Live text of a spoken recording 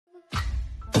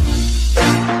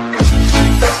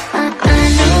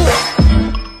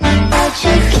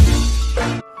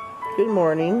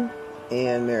morning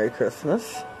and Merry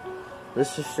Christmas.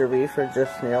 This is Sherby for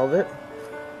Just Nailed It.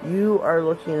 You are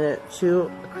looking at two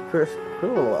of my Christmas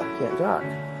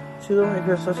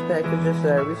packages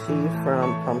that I received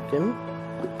from Pumpkin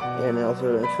and Nails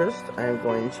of Interest. I'm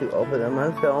going to open them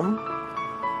on film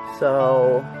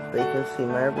so they can see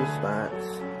my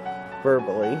response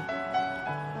verbally.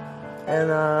 And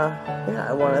yeah,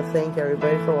 I want to thank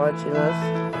everybody for watching this.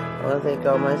 I want to thank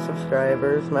all my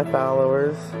subscribers, my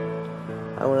followers.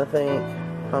 I want to thank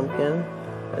Pumpkin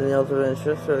and Nails of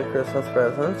Interest for the Christmas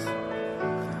presents.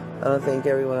 I want to thank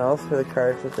everyone else for the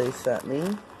cards that they sent me.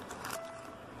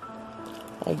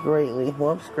 I greatly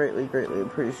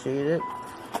appreciate it.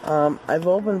 I've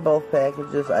opened both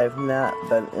packages. I've not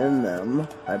been in them,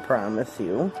 I promise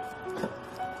you.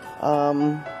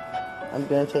 I'm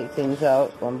going to take things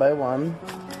out one by one.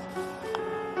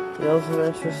 Nails of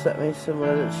Interest sent me some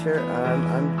literature.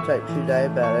 I'm type 2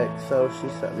 diabetic, so she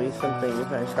sent me some things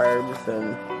on carbs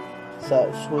and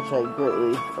such, which I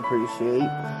greatly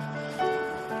appreciate.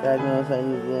 God knows I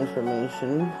need the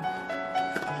information.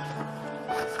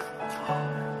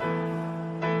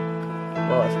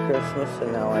 Well, it's Christmas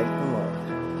and now I can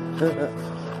look.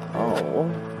 Oh.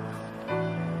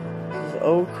 This is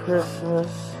Oh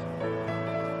Christmas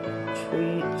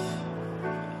Treats.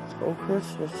 Oh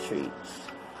Christmas Treats.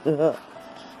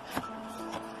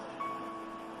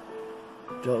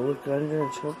 Don't look under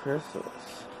until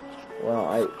Christmas. Well,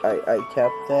 I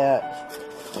kept that.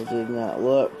 I did not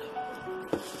look.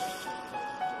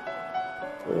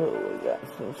 Oh, we got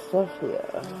some stuff here.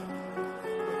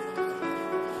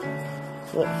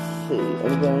 Let's see.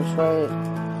 I'm going to try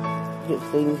and get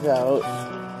things out.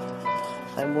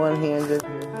 I'm one-handed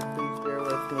here, so please bear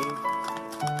with me.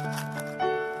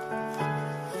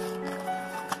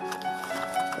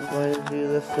 I'm going to do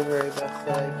this the very best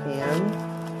that I can.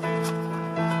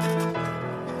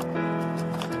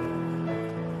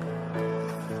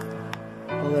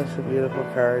 Oh, that's a beautiful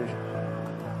card.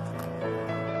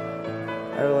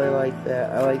 I really like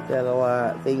that. I like that a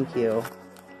lot. Thank you.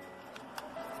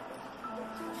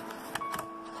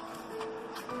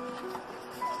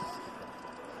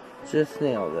 Just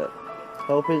nailed it.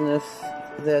 Hoping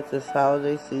that this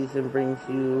holiday season brings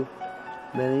you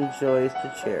many joys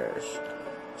to cherish.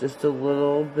 Just a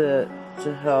little bit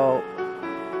to help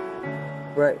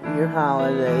brighten your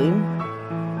holiday.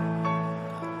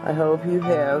 I hope you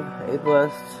have a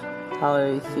blessed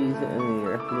holiday season in the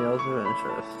year. Nails of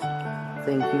Interest.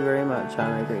 Thank you very much,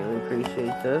 hon. I greatly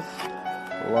appreciate this.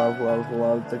 Love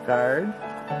the card.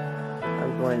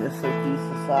 I'm going to set these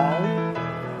aside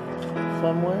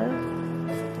somewhere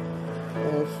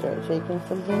and start taking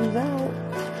some things out.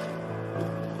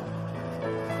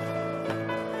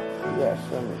 Yes,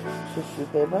 some tissue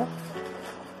paper.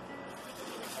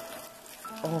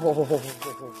 Oh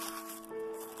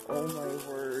my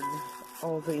word.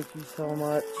 Oh, thank you so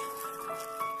much.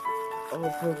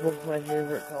 Oh, purple's my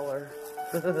favorite color.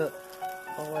 Oh,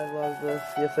 I love this.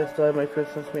 Yes, I still have my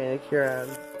Christmas manicure on.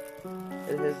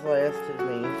 It has lasted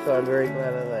me, so I'm very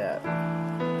glad of that. I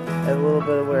have a little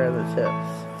bit of wear on the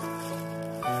tips.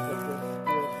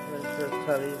 This is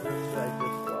honey, this I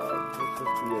just love. This is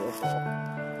beautiful.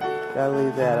 Gotta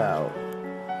leave that out.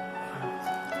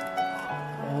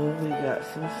 Oh, we got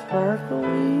some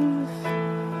sparklies.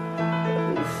 Let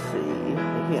me see. I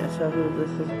can't tell who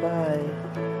this is by.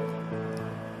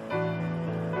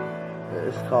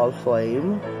 It's called Flame.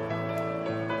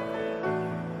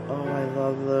 Oh, I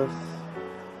love this.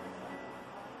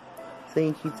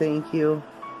 Thank you.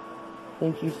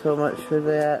 Thank you so much for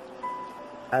that.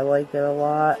 I like it a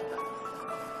lot.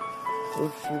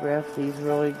 Oops, she wrapped these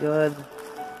really good.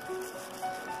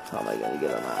 How am I going to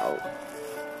get them out?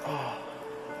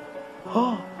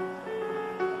 Oh.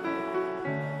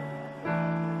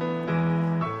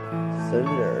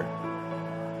 Cinder.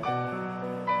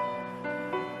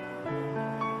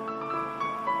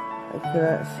 I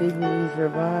cannot see who these are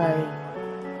by.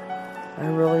 I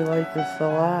really like this a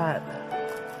lot.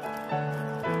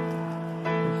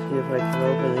 Let's see if I can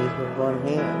open these with one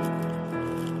hand.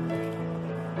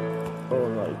 Oh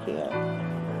no, I can't.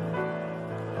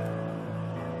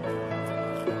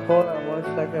 Hold on one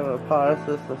second, I'm going to pause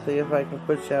this to see if I can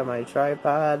put you on my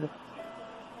tripod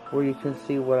where you can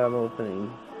see what I'm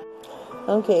opening.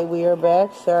 Okay, we are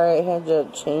back. Sorry, I had to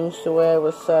change the way I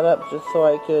was set up just so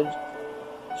I could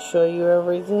show you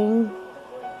everything.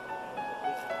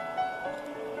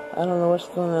 I don't know what's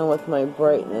going on with my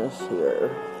brightness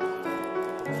here.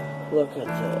 Look at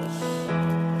this.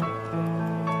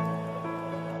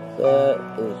 That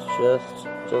is just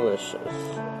delicious.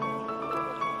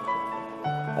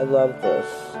 I love this.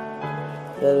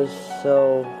 That is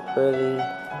so pretty.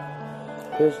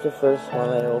 Here's the first one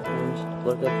I opened.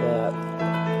 Look at that.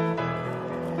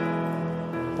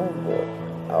 Oh boy.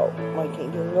 Oh, I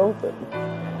can't get it open.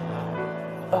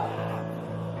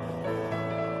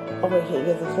 Oh, I can't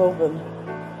get this open.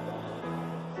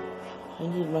 I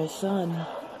need my son.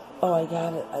 Oh, I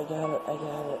got it. I got it. I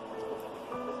got it.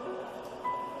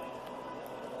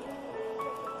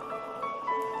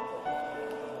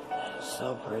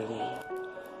 So pretty.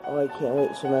 Oh, I can't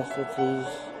wait to mess with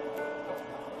these.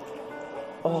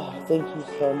 Oh, thank you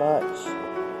so much.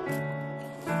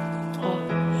 Oh,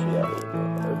 she got me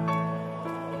there.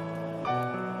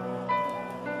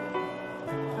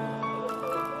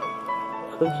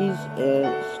 Cookies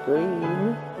and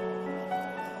Scream.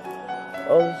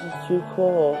 Oh, this is too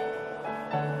cool.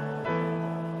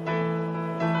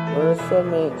 Marissa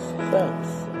makes sense.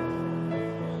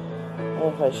 Oh,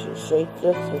 if I should shake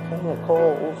this, it's kind of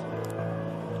cold.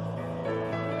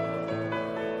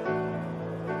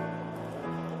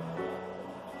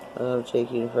 I'm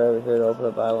taking forever here to open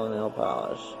a bottle of nail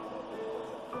polish.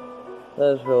 That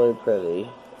is really pretty.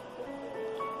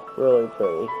 Really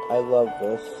pretty. I love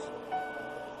this.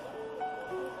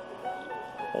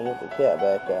 I get the cat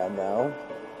back on now.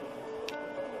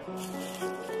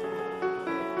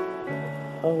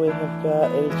 Oh, we have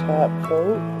got a top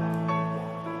coat.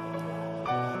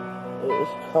 It is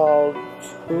called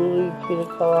Truly Pina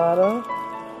Colada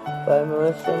by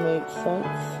Marissa Makes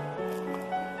Sense.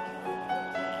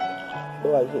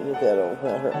 Oh, I can't get that open.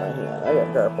 I hurt my hand. I got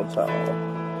carpal tunnel.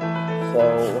 So,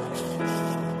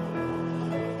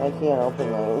 I can't open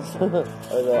those.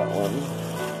 Or that one.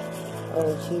 Oh,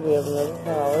 let's see. We have another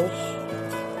polish.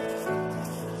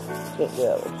 Can't get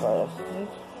out of the plastic.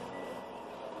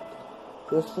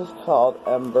 This is called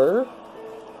Ember.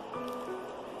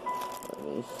 Let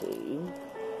me see.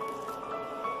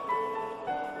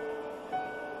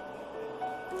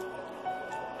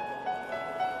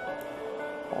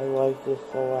 I like this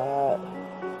a lot.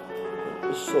 Let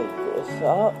me shake this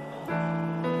up.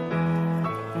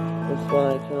 This one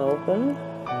I can open.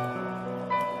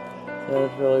 That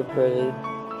is really pretty.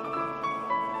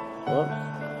 Whoops.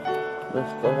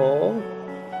 Missed the hole.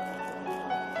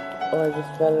 Oh, I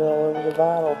just got it all over the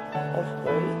bottle. That's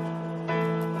great.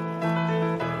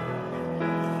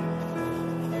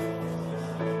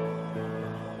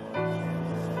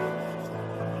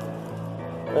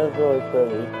 That's really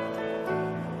pretty.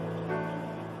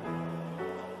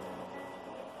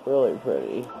 Really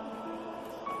pretty.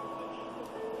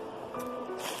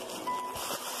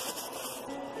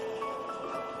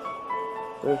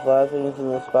 There's a lot of things in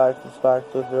this box. This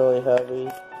box was really heavy.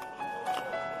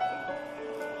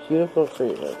 Beautiful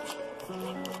treatment.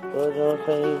 Lord knows I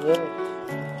need this.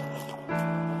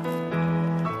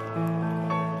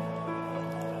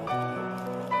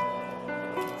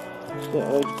 Can't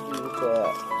wait to use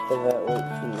that. Cannot wait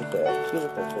to use that.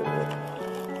 Beautiful treatment.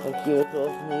 My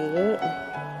cuticles need it.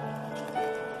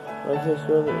 Okay,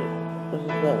 so this is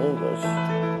not English.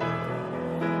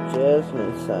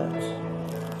 Jasmine scent.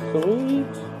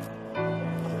 Sweet.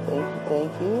 Thank you,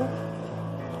 thank you.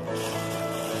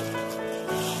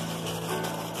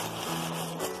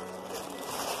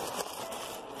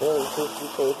 Really tissue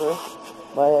paper.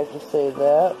 Might have to say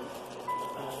that.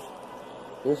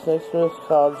 This next one is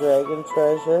called Dragon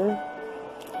Treasure.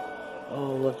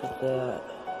 Oh, look at that.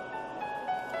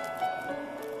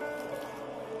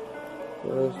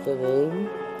 Where's the name?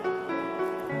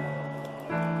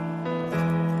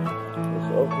 Let's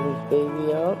open this baby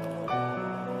up.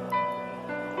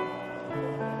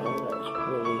 Oh, that's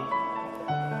pretty.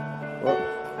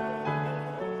 Whoops.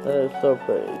 That is so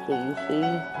pretty. Can you see?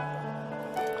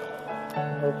 I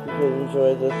hope you can enjoy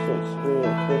this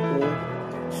experience with me.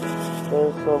 That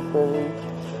is so pretty.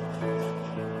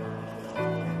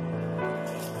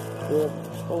 Yep.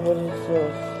 Oh, what is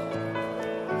this?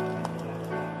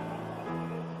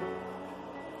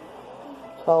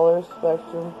 Color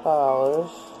Spectrum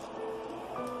Polish.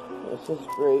 This is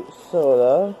grape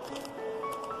soda.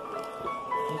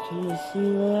 Can you see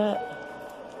that?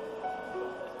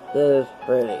 That is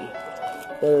pretty.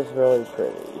 That is really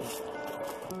pretty.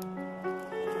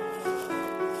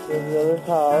 Here's another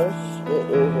polish. It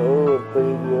is, oh, a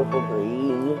pretty beautiful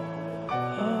green.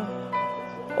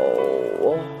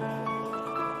 Oh.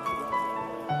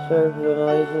 Sorry for the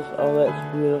noises. Oh, that's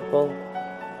beautiful.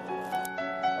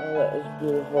 Oh, that is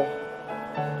beautiful.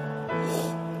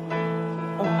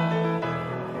 Oh.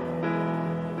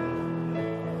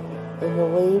 And the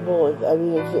label is, I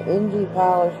mean, it's an indie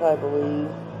polish, I believe.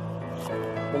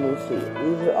 Let me see.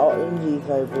 These are all indies,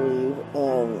 I believe.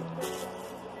 And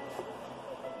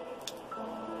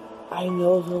I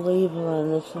know the label on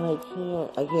this one.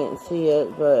 I can't see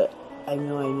it, but I I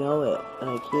know it, and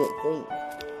I can't think.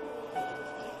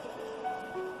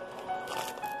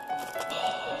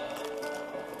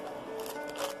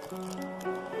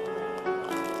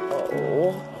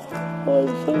 Oh,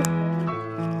 it's so...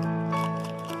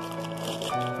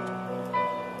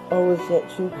 Oh, is that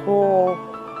too cool?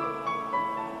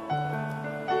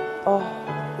 Oh,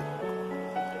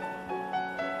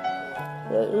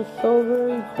 that is so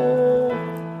very cool.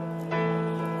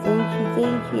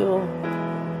 Thank you.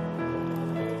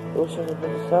 I wish I could put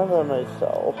a song on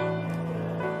myself.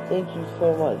 Thank you so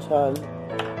much, hon.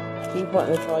 Keep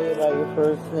wanting to call you by your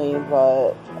first name,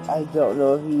 but I don't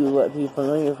know if you let people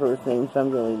know your first name, so I'm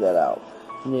going to leave that out.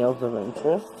 Nails of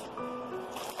interest.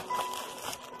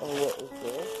 Oh, what is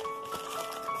this?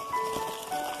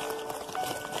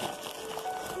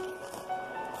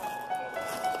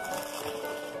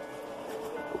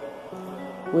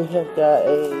 We have got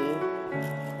a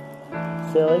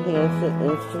Sally Hansen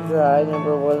Instant Dry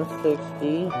number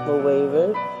 160. We'll wave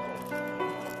it.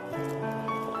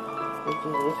 We'll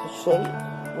give this a shake.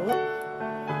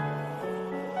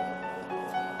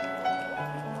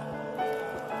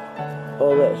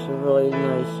 Oh, that's a really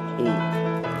nice cake.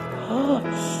 Oh,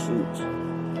 shoot.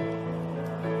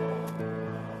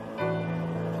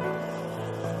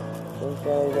 Thank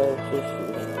God I got a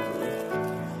tissue.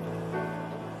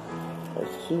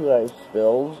 That's two I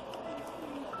spilled.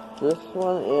 This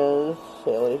one is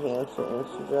Sally Hansen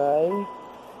Instant Dry.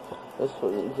 This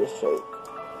one needs a shake.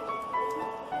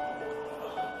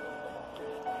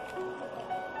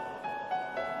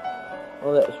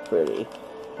 Oh, that's pretty.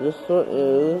 This one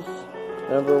is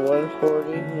number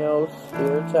 140, No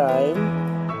Spare Time.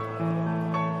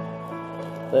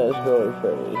 That is really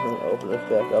pretty. Let me open this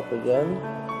back up again.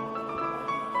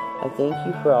 I thank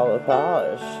you for all the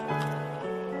polish.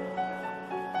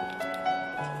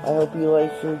 I hope you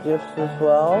like your gifts as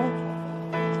well.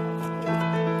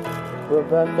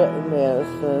 Rebecca and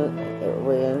Madison and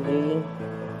Randy.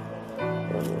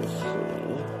 Let me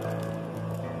see.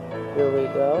 Here we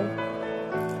go.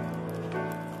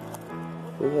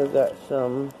 We have got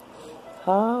some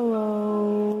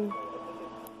hollow.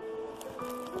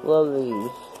 Love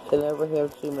these. Can never have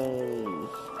too many of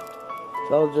these.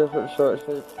 All different sorts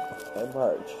and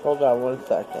parts. Hold on one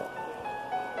second.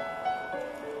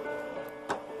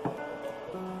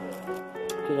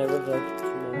 Can never have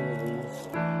too many of these.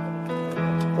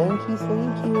 Thank you.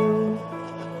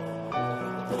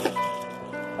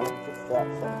 I just got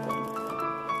something.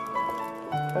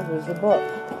 Oh, here's a book.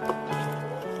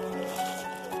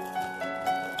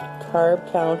 Carb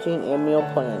counting and meal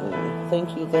planning. Thank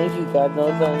you. God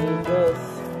knows I need this.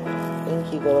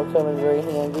 Thank you. That'll come in very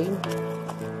handy.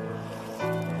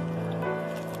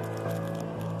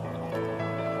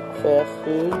 Fast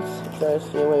foods. Try to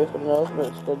stay away from those, but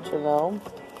it's good to know.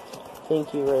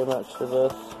 Thank you very much for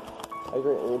this. I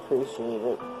greatly appreciate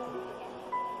it.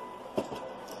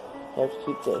 Have to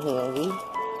keep that handy.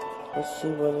 Let's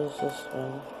see, what is this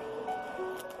one?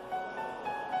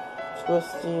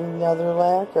 Twisting leather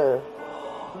lacquer.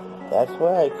 That's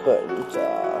why I couldn't.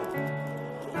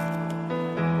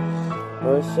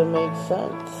 Marissa makes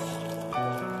sense.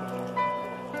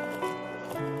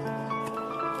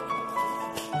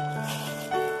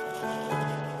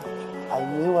 I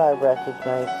knew I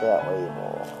recognized that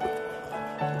label.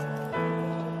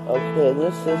 Okay,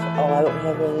 this is. Oh, I don't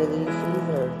have any of these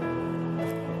either.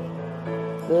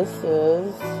 This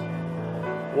is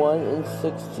 1 in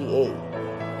 68.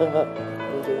 Let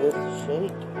me give this a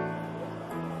shake.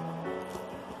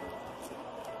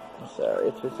 Sorry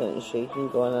if there's any shaking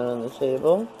going on the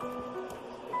table.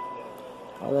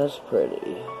 Oh, that's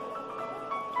pretty.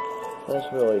 That's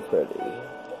really pretty.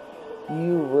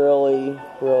 You really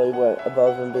went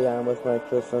above and beyond with my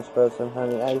Christmas present,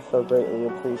 honey. I so greatly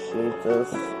appreciate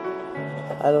this.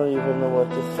 I don't even know what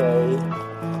to say.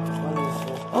 What is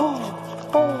this? Oh!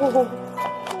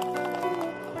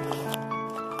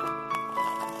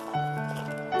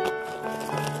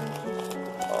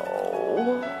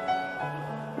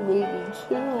 Maybe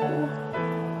two.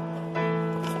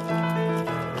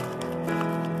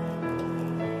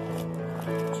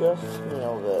 Just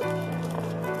nailed it.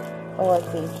 Oh, I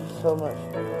thank you so much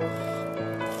for this.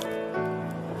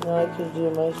 Now I can do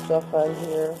my stuff on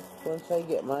here. Once I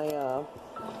get my, I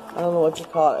don't know what to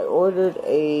call it. I ordered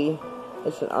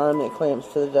it's an arm that clamps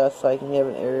to the desk so I can have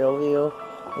an aerial view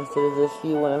instead of this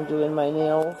view when I'm doing my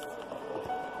nails.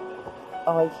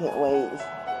 Oh, I can't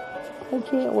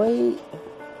wait.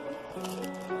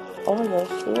 Oh my gosh,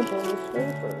 stamp on the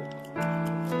scraper.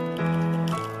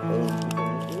 Thank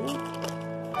you.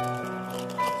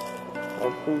 I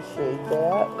appreciate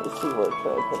that. Let's see, where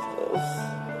can I put this?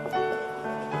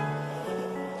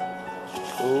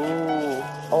 Ooh,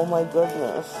 oh my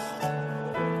goodness.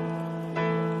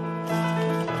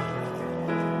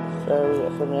 So we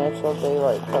got some natural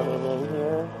daylight coming in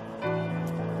here.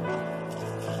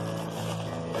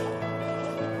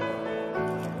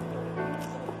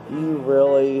 You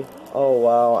really, oh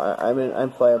wow,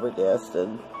 I'm flabbergasted.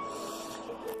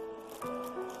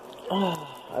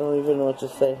 I don't even know what to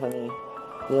say, honey.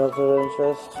 Nails of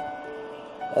interest.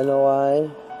 NOI.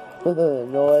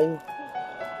 Noi.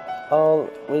 Oh,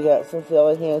 we got some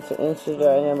Sally Hansen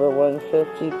Instadry number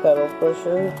 150 pedal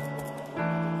pusher.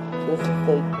 This is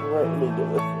like great. Let me get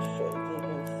this straight. They've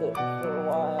been sitting for a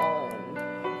while,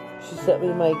 and she sent me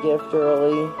my gift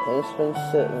early, and it's been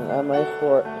sitting on my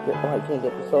floor. Oh, I can't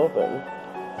get this open.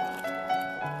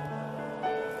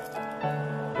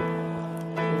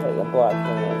 I can block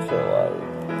the natural light.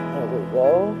 There we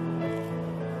go.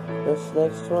 This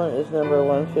next one is number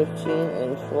 115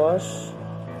 in flush.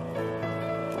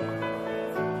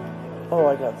 Oh,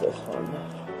 I got this one.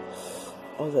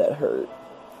 Oh, that hurt.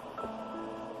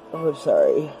 Oh, I'm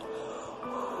sorry.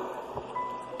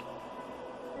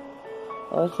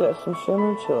 Oh, it's got some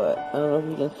shimmer to it. I don't know if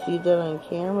you can see that on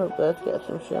camera, but it's got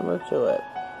some shimmer to it.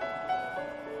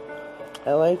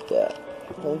 I like that.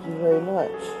 Thank you very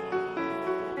much.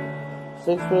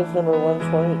 6 minutes number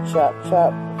 120, chop,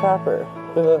 chop, copper.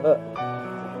 I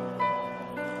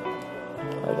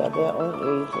got that one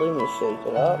easily. Let me shake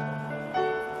it up.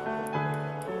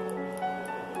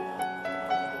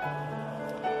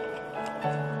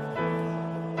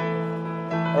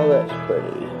 Oh, that's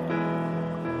pretty.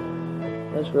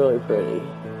 That's really pretty.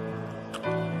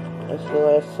 That's the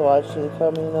last swatching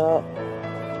coming up.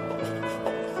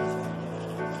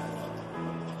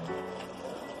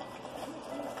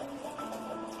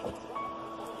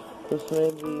 This may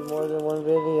be more than one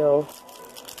video.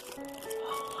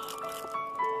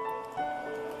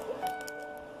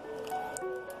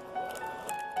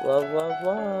 Love, love,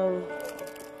 love.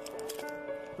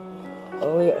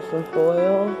 Oh, we got some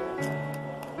foil.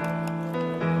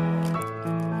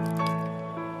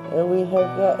 And we have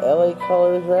got LA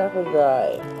Colors Rapid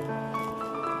Dry.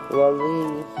 Love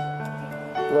these.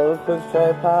 Love a quick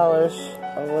dry polish.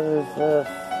 Oh, what is this?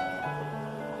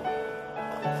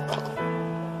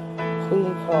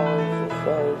 Clean colors, it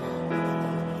says.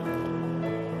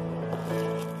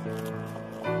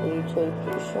 And you take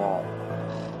your shot.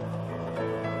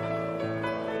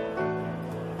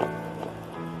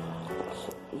 So,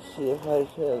 you see if I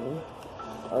can.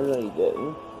 Oh, no, you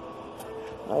didn't.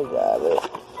 I got it.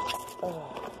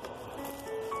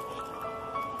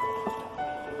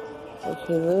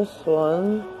 Okay, this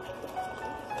one.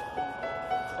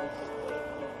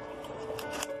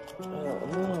 I don't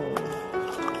know.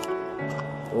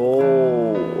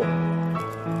 Oh,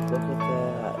 look at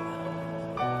that.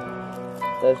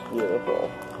 That's beautiful.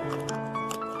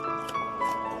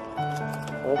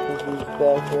 Look at these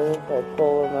back here. If I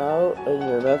pull them out and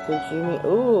you're messaging me.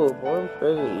 Ooh, more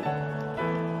pretty.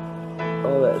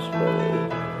 Oh, that's pretty.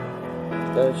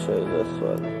 Gotta show you this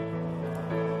one.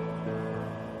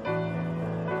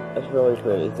 That's really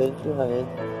pretty. Thank you, honey.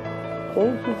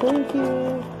 Thank you, thank you.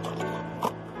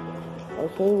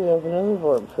 Okay, we have another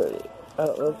board pretty. I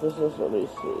don't know if this is, let me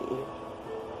see.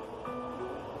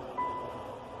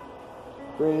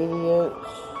 Radiant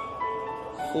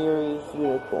Series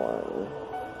Unicorn.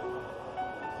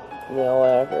 Nail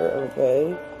lacquer, okay.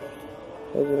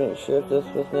 I have to make sure if this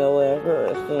was nail lacquer or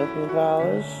a stamping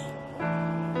polish.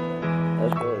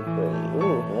 That's really pretty.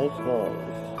 Ooh, nice noise.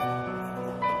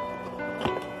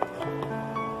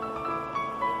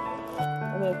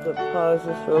 I'm going to pause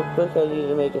this real quick. I need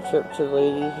to make a trip to the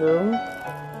ladies' room.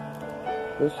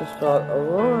 This is called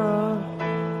Aurora.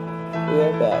 We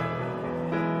are back.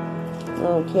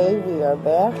 Okay, we are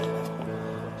back.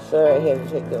 Sorry I had to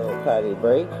take a little potty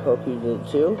break. Hope you did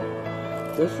too.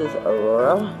 This is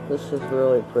Aurora. This is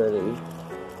really pretty.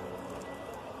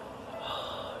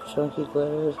 Chunky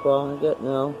glitter is well, I get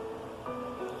now.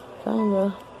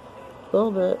 Kinda. A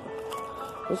little bit.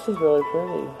 This is really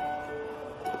pretty.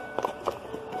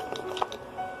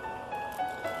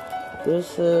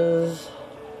 This is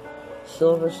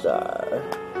Silver Star.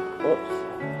 Whoops.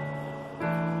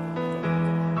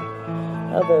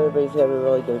 I hope everybody's having a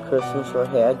really good Christmas or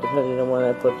had, depending on when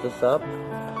I put this up.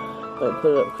 I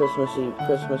put it up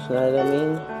Christmas night, I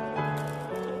mean.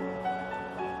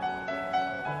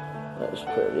 That's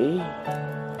pretty.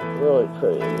 Really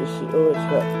pretty. You see, oh,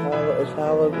 it's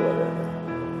hollow glitter.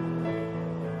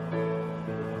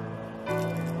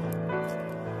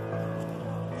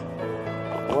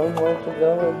 One more to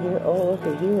go in here. Oh, look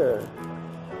at here.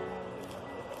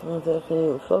 I don't know if I can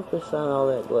even focus on all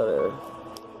that glitter.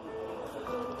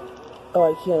 Oh,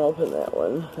 I can't open that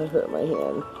one. I hurt my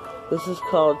hand. This is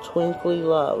called Twinkly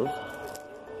Love.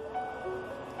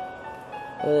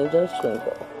 And it does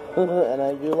twinkle. And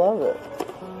I do love it.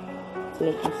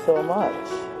 Thank you so much.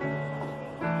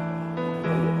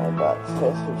 I'll get my box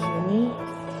test for Jimmy.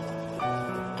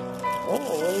 Oh,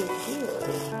 what is here?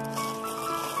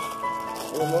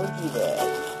 An emoji bag.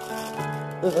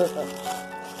 We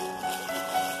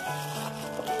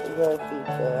gotta keep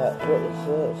that. What is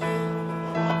this?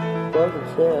 Plug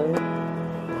it in.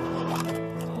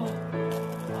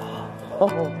 Oh,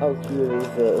 how cute is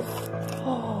this?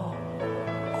 Oh,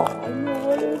 I know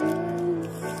what it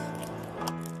is.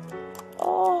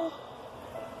 Oh.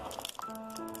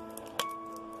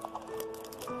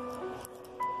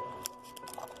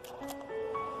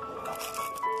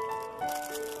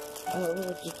 I don't know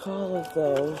what you call it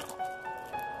though.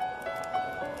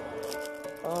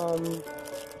 I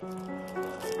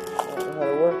don't know how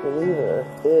to work it either.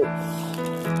 It's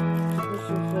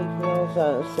pushing fake nails on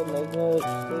it, so magnetic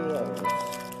stands.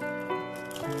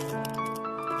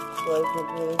 So I can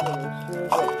put it in here,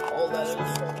 but oh, that is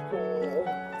so cool.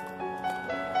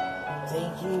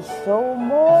 Thank you so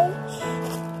much.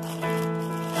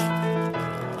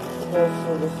 It goes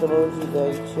for this emoji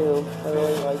bag too. I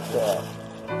really like that.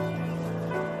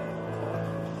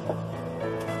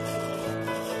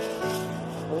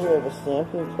 We have a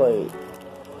stamping plate.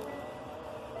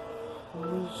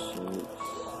 Holy shit.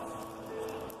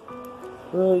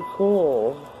 Really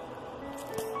cool.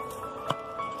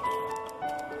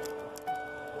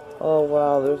 Oh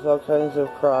wow, there's all kinds of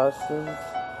crosses.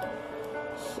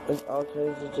 And all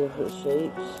kinds of different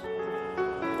shapes.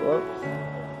 Whoops.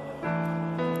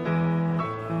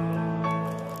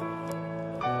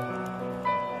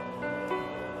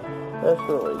 That's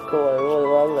really cool. I really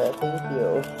love that. Thank you.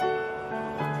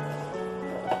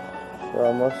 We're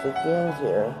almost at the end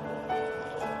here.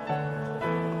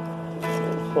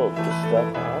 Pull this stuff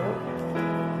out.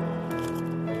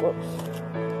 Whoops.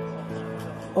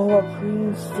 Oh, a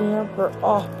premium stamper.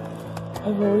 Oh,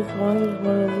 I've always wanted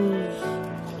one of these.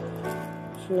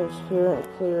 Transparent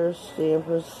clear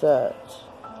stamper set.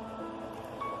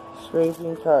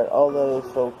 Scraping card. Oh, that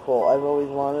is so cool. I've always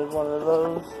wanted one of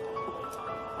those.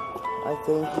 I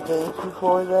thank you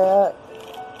for that.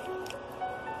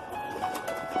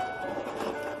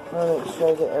 I'm gonna make sure I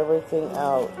get everything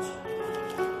out.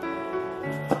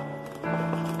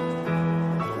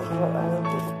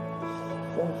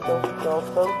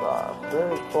 So off.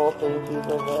 Very cool. Thank you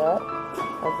for that.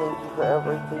 I thank you for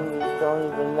everything you don't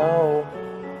even know.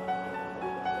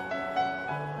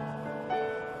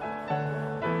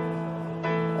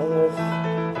 And there's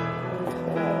what is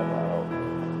that about?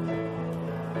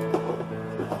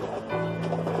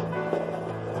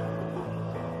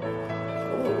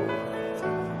 Ooh.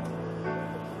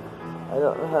 I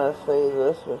don't know how to say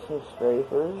this with some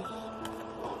scrapers.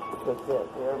 Put that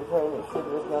there. I'm trying to make sure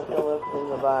there's nothing left in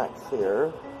the box here.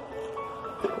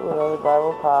 Ooh, another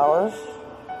Bible polish.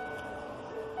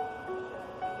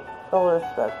 Color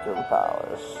spectrum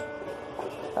polish.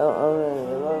 I don't own any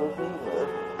of those either.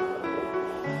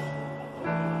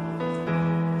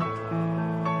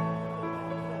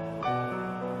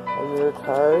 And your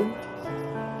card.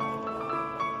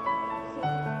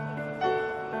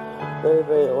 For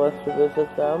everybody that wants to visit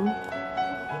them.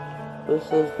 This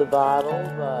is the bottle,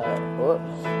 but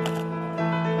whoops.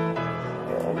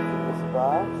 Empty this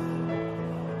box.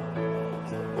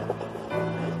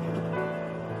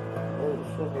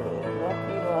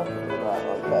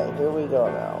 Okay, here we go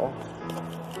now.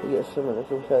 We get some of the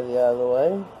confetti out of the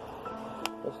way.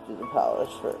 Let's do the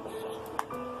polish first.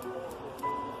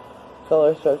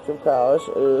 Color Spectrum Polish.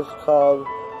 It is called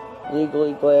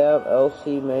Legally Glam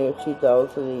LC May of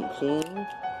 2018.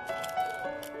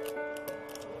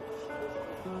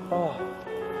 Oh,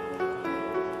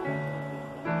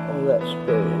 that's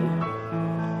pretty.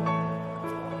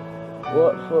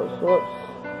 Whoops.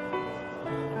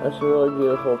 That's a really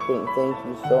beautiful pink. Thank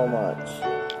you so much.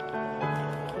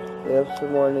 We have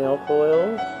some more nail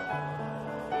foils.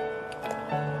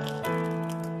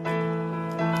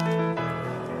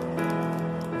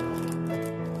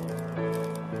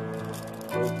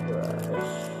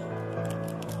 Toothbrush.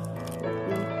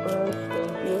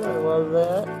 Thank you. I love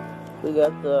that. We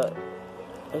got the,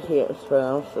 I can't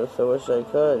pronounce this, I wish I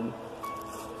could.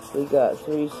 We got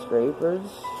 3 scrapers.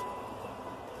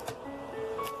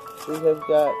 We have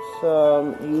got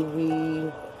some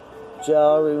UV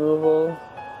gel removal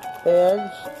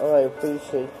pads. Oh, I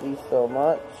appreciate these so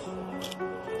much.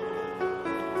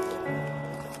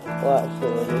 Lots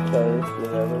of them because you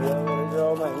never know when a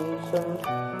girl might need some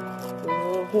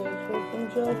removal pads for some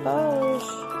gel polish.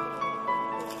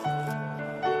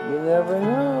 You never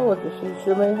know what the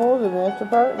future may hold in that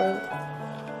department.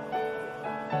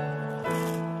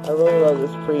 I really love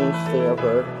this cream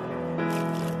stamper.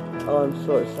 Oh, I'm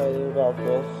so excited about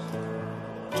this.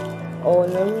 Oh,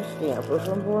 another stamper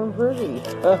from Born Pretty.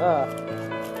 A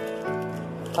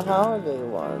holiday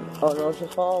one. Oh, no, it's a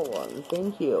fall one.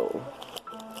 Thank you.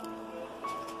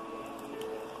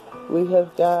 We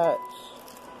have got,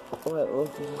 what is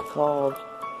this called?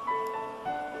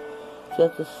 It's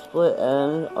got the split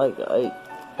end, like, I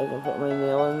can put my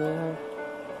nail in there.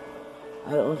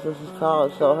 I don't know what this is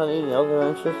called, so honey, nails of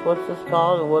interest, what's this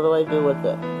called, and what do I do with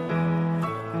it?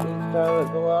 Please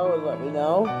comment below and let me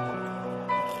know.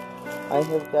 I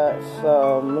have got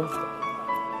some,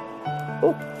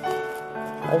 oh,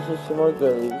 I see some more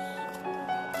goodies.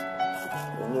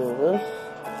 Remove this.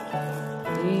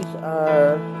 These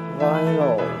are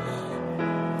vinyls.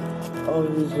 Oh,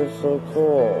 these are so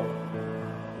cool.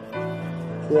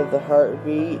 They have the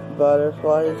heartbeat,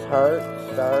 butterflies, hearts,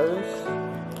 stars.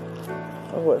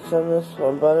 Oh, what's on this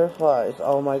one? Butterflies.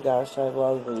 Oh my gosh, I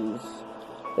love these.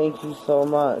 Thank you so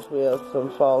much. We have some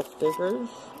fall stickers.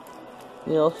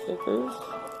 Nail stickers.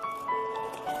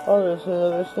 Oh, there's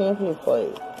another stamping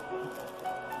plate.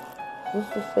 Is this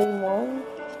the same one?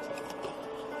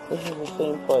 This is the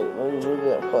same plate. Let me move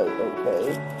that plate, okay.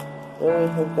 Then we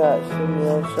have got some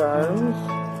nail charms.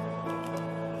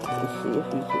 Let's see if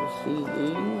you can see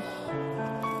these.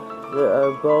 There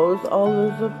are bows. Oh,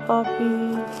 there's a puppy.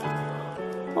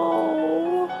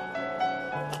 Oh,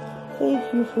 thank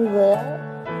you for that.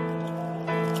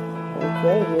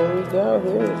 Okay, here we go.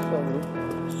 Here's some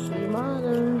She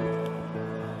Modern.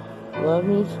 Love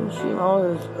me some She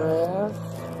Modern. There's grass,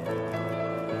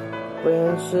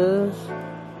 branches.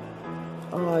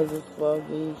 Oh, I just love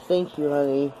these. Thank you,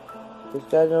 honey. Just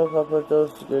gotta know if I'll put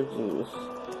those to good use.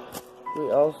 We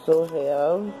also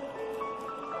have,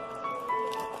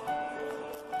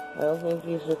 I don't think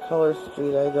these are Color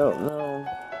Street, I don't know.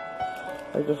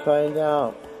 I have to find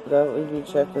out. Definitely be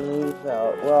checking these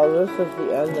out. Well, this is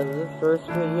the end of this first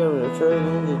video. I'm going to turn it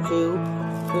into 2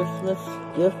 Christmas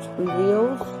gift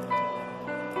reveals.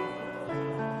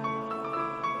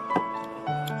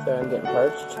 Sorry, I'm getting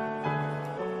parched.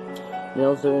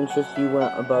 Nails of interest, you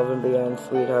went above and beyond,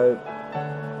 sweetheart.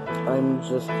 I'm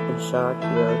just in shock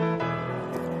here.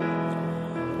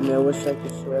 I mean, I wish I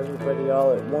could show everybody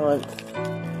all at once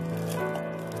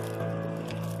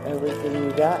everything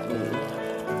you got me.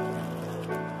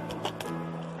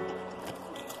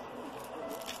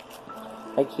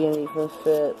 I can't even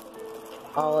fit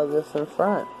all of this in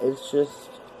front. It's just,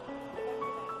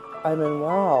 I'm in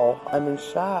wow. I'm in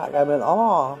shock. I'm in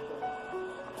awe.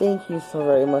 Thank you so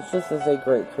very much. This is a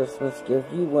great Christmas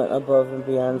gift. You went above and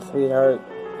beyond, sweetheart.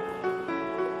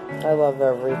 I love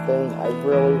everything. I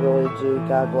really, really do.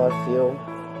 God bless you.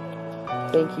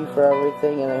 Thank you for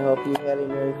everything, and I hope you had a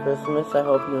Merry Christmas. I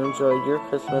hope you enjoyed your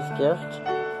Christmas gift.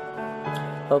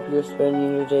 Hope you're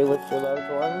spending your day with your loved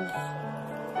ones.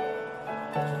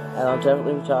 And I'll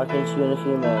definitely be talking to you in a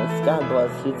few minutes. God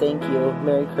bless you. Thank you.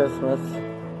 Merry Christmas.